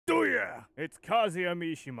Yeah, it's Kazuya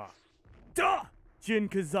Mishima. Duh! Jin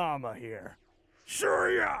Kazama here.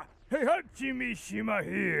 Sure yeah! Heihachi Mishima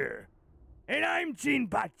here. And I'm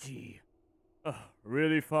Jinbachi.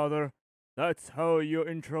 Really, Father? That's how your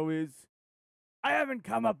intro is? I haven't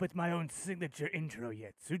come up with my own signature intro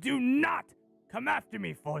yet, so do not come after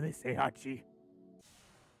me for this, Heihachi.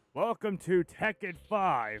 Welcome to Tekken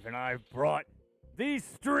 5, and I've brought these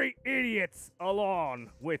three idiots along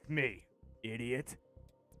with me. Idiot?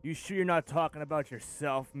 You sure you're not talking about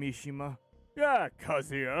yourself, Mishima? Yeah,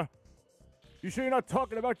 Kazuya. You sure you're not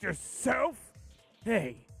talking about yourself?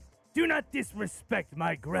 Hey, do not disrespect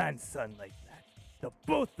my grandson like that. The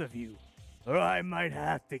both of you, or I might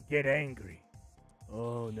have to get angry.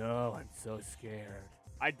 Oh no, I'm so scared.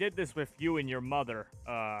 I did this with you and your mother,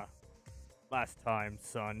 last time,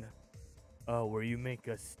 son. Oh, where you make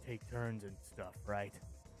us take turns and stuff, right?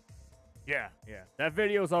 Yeah. That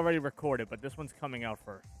video's already recorded, but this one's coming out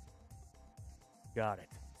first. Got it.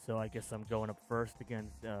 So I guess I'm going up first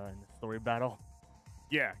against, in the story battle?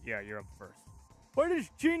 Yeah, you're up first. Why does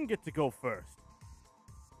Jin get to go first?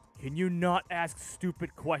 Can you not ask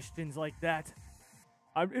stupid questions like that?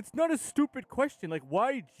 It's not a stupid question. Like,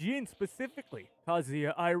 why Jin specifically?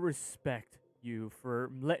 Kazuya, I respect you for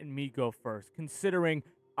letting me go first, considering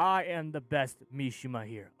I am the best Mishima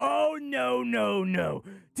here. Oh, no.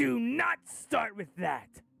 Do not start with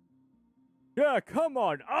that. Yeah, come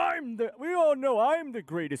on. We all know I'm the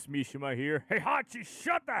greatest Mishima here. Heihachi,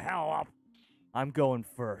 shut the hell up. I'm going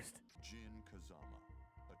first. Jin Kazama,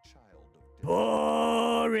 a child of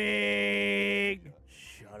Boring.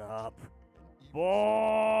 Shut up.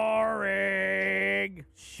 Boring.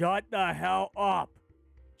 Shut the hell up.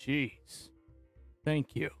 Jeez.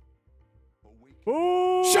 Thank you.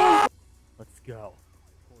 Ooh. Shut up! Let's go.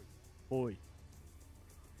 Oi.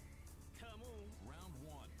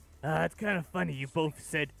 It's kind of funny you both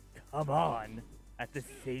said, come on, at the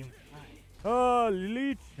same time. Oh,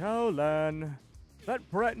 Li Chaolan.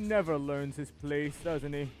 That brat never learns his place,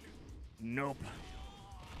 doesn't he? Nope.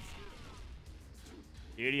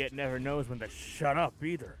 The idiot never knows when to shut up,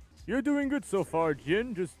 either. You're doing good so far,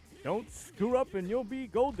 Jin. Just don't screw up and you'll be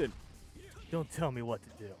golden. Don't tell me what to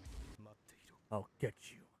do. I'll get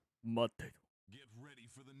you. Get ready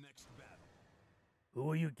for the next battle. Who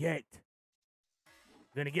will you get?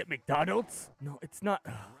 Gonna get McDonald's? No, it's not.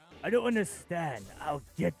 I don't understand. I'll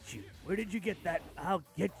get you. Where did you get that I'll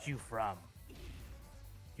get you from?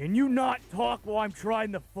 Can you not talk while I'm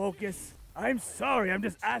trying to focus? I'm sorry, I'm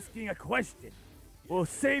just asking a question. Well,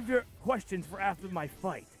 save your questions for after my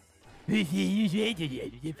fight.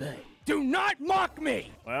 Do not mock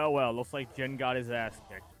me! Well, looks like Jin got his ass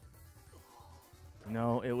kicked.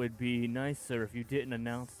 No, it would be nicer if you didn't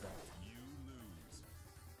announce that.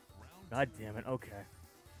 God damn it, okay.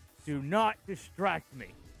 Do not distract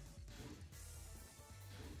me.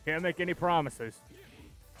 Can't make any promises.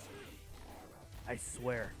 I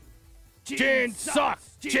swear. Jin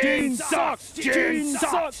sucks! Jin sucks! Jin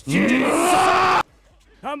sucks! Jin sucks!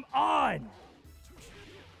 Come on!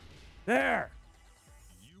 There!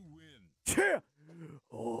 You win.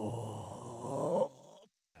 Oh.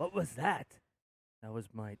 What was that? That was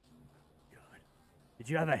my... God. Did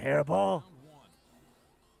you have a hairball?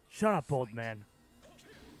 Shut up, old man.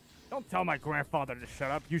 Don't tell my grandfather to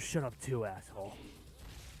shut up. You shut up too, asshole.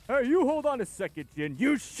 Hey, you hold on a second, Jin.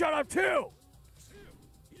 You shut up too!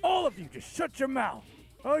 All of you, just shut your mouth.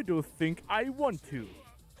 I don't think I want to.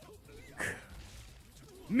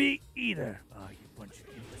 Me either. Oh, you bunch of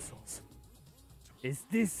imbeciles. Is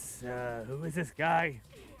this, who is this guy?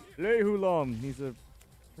 Lei Hulong. He's a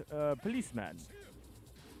policeman.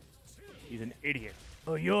 He's an idiot.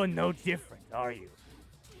 Oh, you're no different, are you?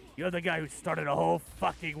 You're the guy who started a whole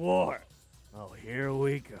fucking war. Oh, here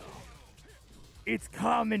we go. It's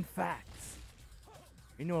common facts.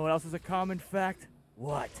 You know what else is a common fact?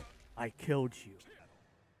 What? I killed you.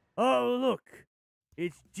 Oh, look.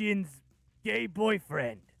 It's Jin's gay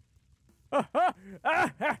boyfriend.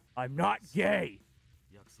 I'm not gay.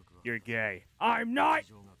 You're gay. I'm not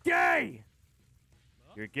gay.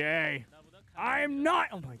 You're gay. I'm not.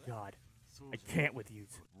 Oh my god. I can't with you.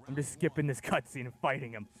 I'm just skipping this cutscene and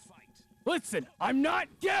fighting him. Listen, I'm not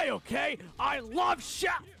gay, okay? I love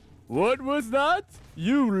Shao. What was that?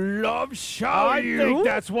 You love Shao? I think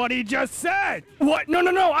that's what he just said. What? No,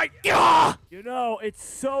 You know, it's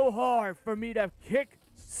so hard for me to kick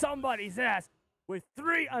somebody's ass with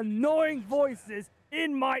 3 annoying voices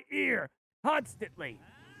in my ear constantly.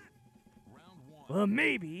 Well,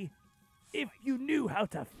 maybe if you knew how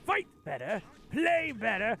to fight better, play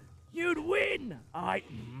better, you'd win.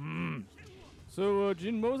 So,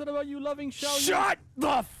 Jin, what was it about you loving Shao? Shut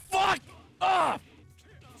the fuck up!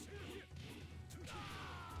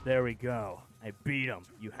 There we go. I beat him.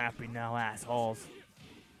 You happy now, assholes?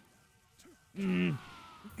 You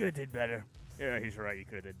could have did better. Yeah, he's right. You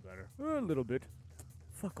could have did better. A little bit.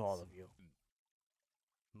 Fuck all of you.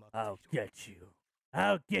 I'll get you.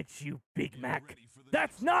 I'll get you, Big Mac.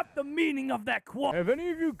 That's not the meaning of that quote. Have any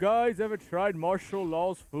of you guys ever tried Martial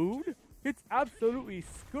Law's food? It's absolutely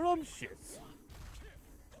scrumptious.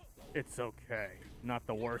 It's okay. Not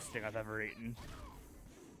the worst thing I've ever eaten.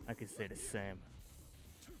 I can say the same.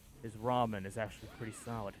 His ramen is actually pretty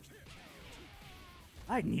solid.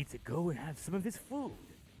 I need to go and have some of his food.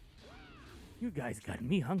 You guys got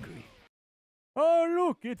me hungry. Oh,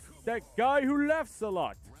 look, it's that guy who laughs a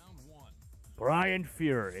lot. Brian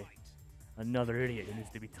Fury. Another idiot who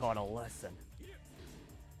needs to be taught a lesson.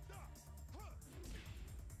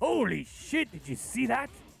 Holy shit, did you see that?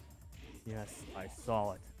 Yes, I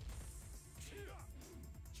saw it.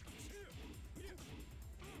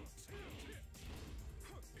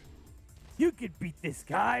 You could beat this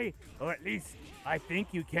guy, or at least I think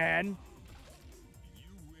you can.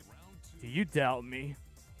 Do you doubt me?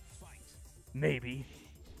 Maybe.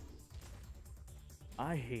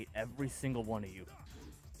 I hate every single one of you.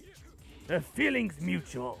 The feeling's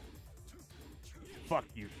mutual. Fuck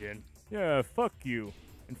you, Jin. Yeah, fuck you.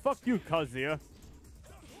 And fuck you, Kazuya.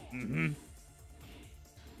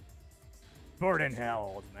 Burn in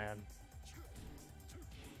hell, old man.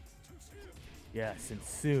 Yes, and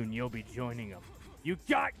soon you'll be joining him. You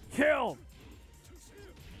got killed!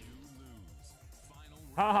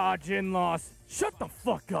 Haha, Jin lost. Shut the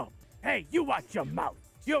fuck up. Hey, you watch your mouth.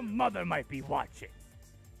 Your mother might be watching.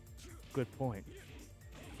 Good point.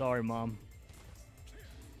 Sorry, Mom.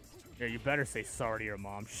 Yeah, you better say sorry to your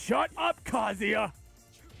mom. Shut up, Kazuya!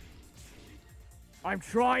 I'm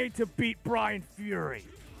trying to beat Brian Fury.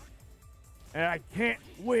 And I can't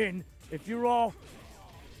win if you're all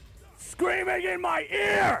screaming in my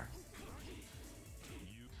ear!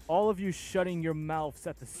 All of you shutting your mouths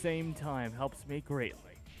at the same time helps me greatly.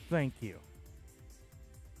 Thank you.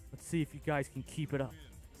 Let's see if you guys can keep it up.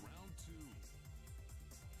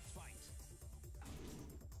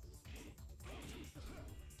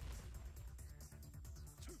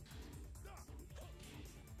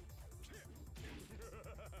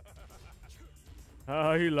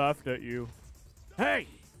 He laughed at you. Hey!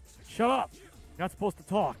 Shut up! You're not supposed to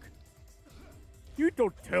talk. You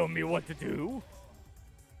don't tell me what to do.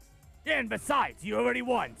 And besides, you already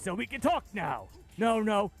won, so we can talk now.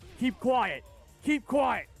 No, keep quiet. Keep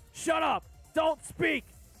quiet. Shut up. Don't speak.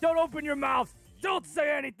 Don't open your mouth. Don't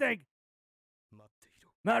say anything.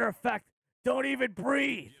 Matter of fact, don't even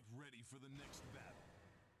breathe.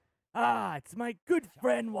 Ah, it's my good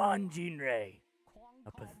friend Wan Jinrei.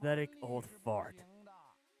 A pathetic old fart.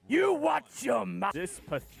 You watch your mouth. This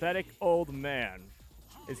pathetic old man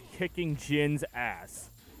is kicking Jin's ass.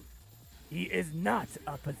 He is not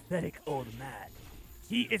a pathetic old man.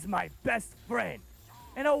 He is my best friend,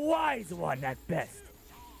 and a wise one at best.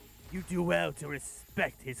 You do well to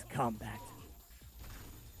respect his combat.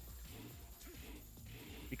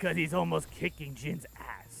 Because he's almost kicking Jin's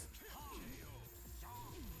ass.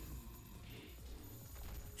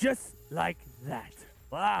 Just like that.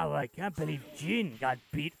 Wow, I can't believe Jin got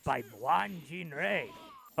beat by Wan Jinrei.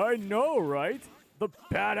 I know, right? The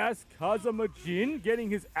badass Kazama Jin getting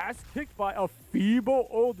his ass kicked by a feeble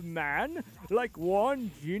old man like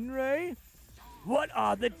Wan Jinrei? What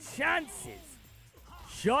are the chances?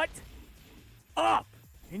 Shut up!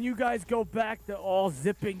 Can you guys go back to all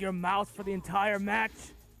zipping your mouth for the entire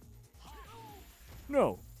match?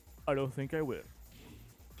 No, I don't think I will.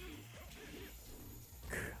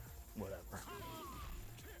 Whatever.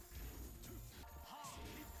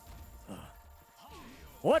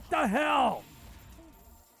 What the hell?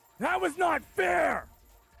 That was not fair!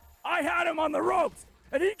 I had him on the ropes,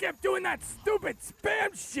 and he kept doing that stupid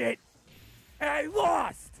spam shit, and I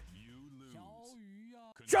lost!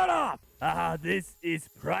 Shut up! Ah, this is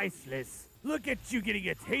priceless. Look at you getting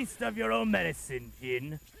a taste of your own medicine,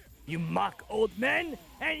 Jin. You mock old men,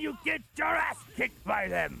 and you get your ass kicked by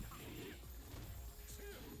them!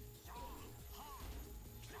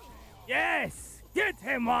 Yes! Get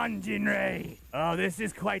him, Wan Jinrei! Oh, this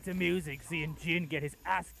is quite amusing, seeing Jin get his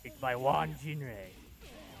ass kicked by Wan Jinrei.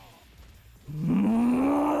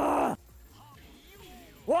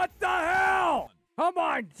 What the hell? Come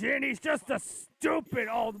on, Jin, he's just a stupid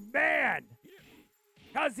old man!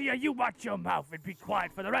 Kazuya, you watch your mouth and be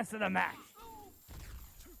quiet for the rest of the match.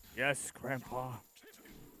 Yes, Grandpa.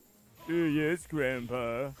 Yes,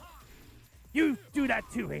 Grandpa. You do that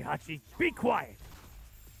too, Heihachi. Be quiet.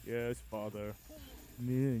 Yes, Father.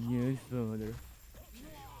 Yes, Father.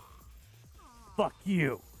 Fuck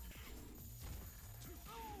you.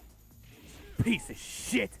 piece of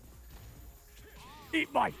shit!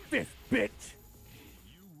 Eat my fist, bitch!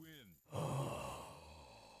 You win.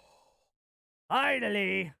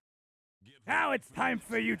 Finally! Give Now it's time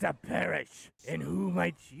for you to perish! And who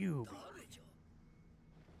might you be?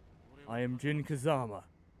 I am Jin Kazama,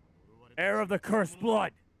 heir of the cursed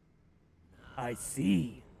blood. I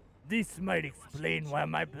see. This might explain why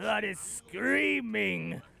my blood is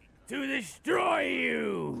screaming to destroy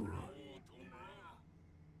you!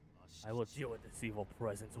 I will deal with this evil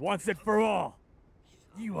presence once and for all!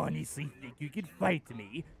 You honestly think you can fight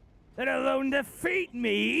me, let alone defeat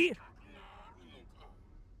me?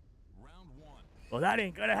 round one. Well, that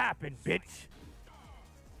ain't gonna happen, bitch!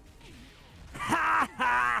 Ha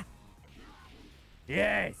ha!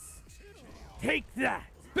 Yes! Take that!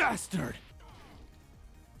 Bastard!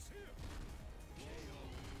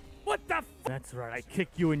 What the f— That's right, I kick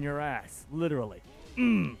you in your ass, literally.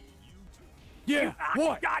 Yeah,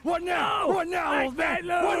 what? God, What now? no! What now, I old man? can't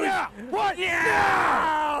What lose! now? What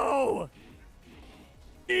No!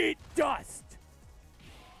 Eat dust!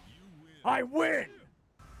 I win!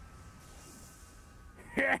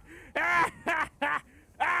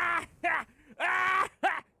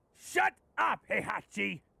 Shut up,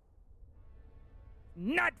 Heihachi!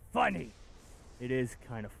 Not funny! It is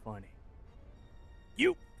kind of funny.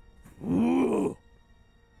 You— Ooh.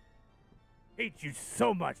 Hate you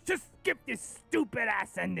so much. Just skip this stupid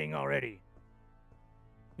ass ending already.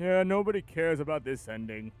 Yeah, nobody cares about this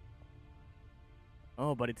ending.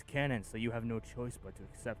 Oh, but it's canon, so you have no choice but to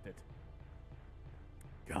accept it.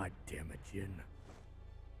 God damn it, Jin.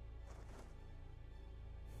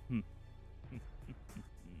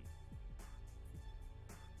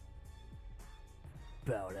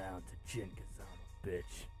 Bow down to Jin Kazama,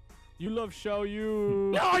 bitch. You love Xiao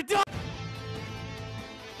Yu. No, I don't!